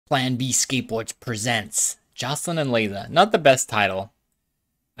Plan B Skateboards presents Joslin and Glaser. Not the best title.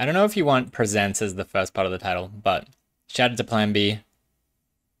 I don't know if you want presents as the first part of the title, but shout out to Plan B.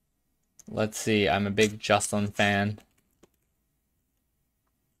 Let's see, I'm a big Joslin fan.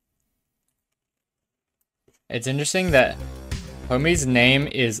 It's interesting that homie's name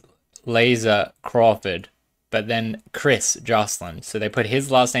is Glaser Crawford, but then Chris Joslin. So they put his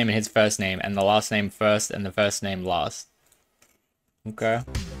last name and his first name, and the last name first and the first name last. Okay.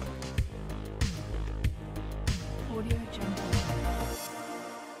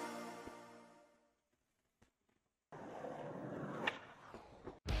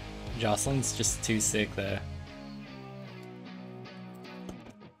 Joslin's just too sick there.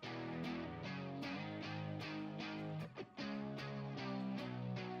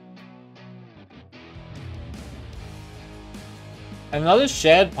 Another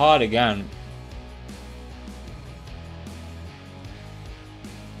shared pod again.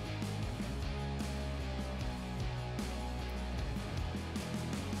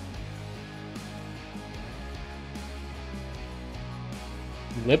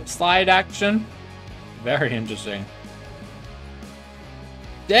 Lip slide action? Very interesting.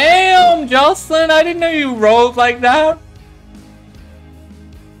 Damn, Joslin! I didn't know you rolled like that!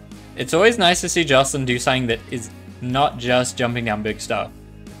 It's always nice to see Joslin do something that is not just jumping down big stuff.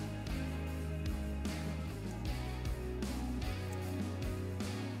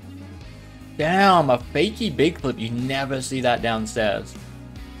 Damn, a fakey big flip. You never see that downstairs.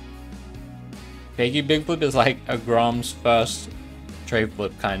 Fakey big flip is like a Grom's first tray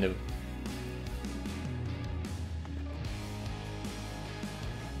flip, kind of.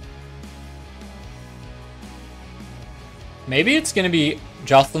 Maybe it's gonna be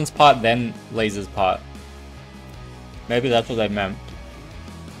Joslin's part, then Glaser's part. Maybe that's what they meant.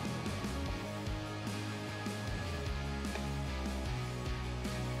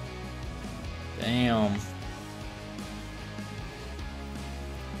 Damn.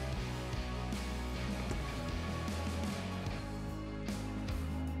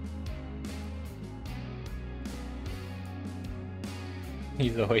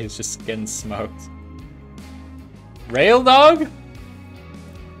 He's always just getting smoked. Rail dog?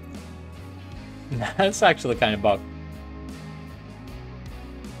 That's actually kind of bugged.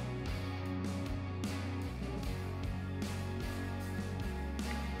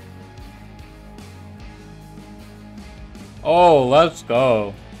 Oh, let's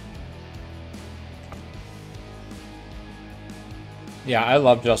go. Yeah, I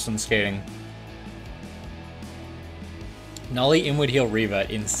love Joslin skating. Nollie inward heel revert,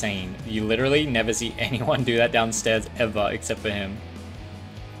 insane. You literally never see anyone do that downstairs ever except for him.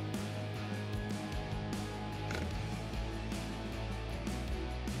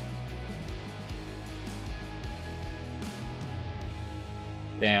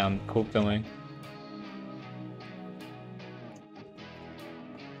 Damn, cool filming.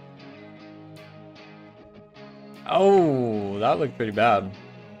 Oh, that looked pretty bad.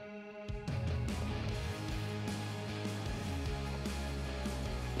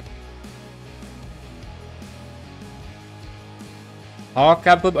 Oh,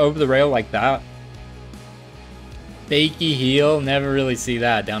 cap flip over the rail like that. Fakey heel, never really see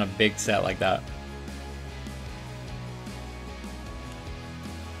that down a big set like that.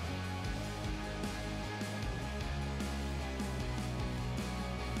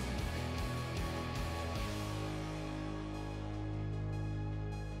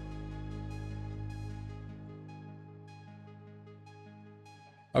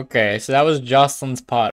 Okay, so that was Joslin's pot.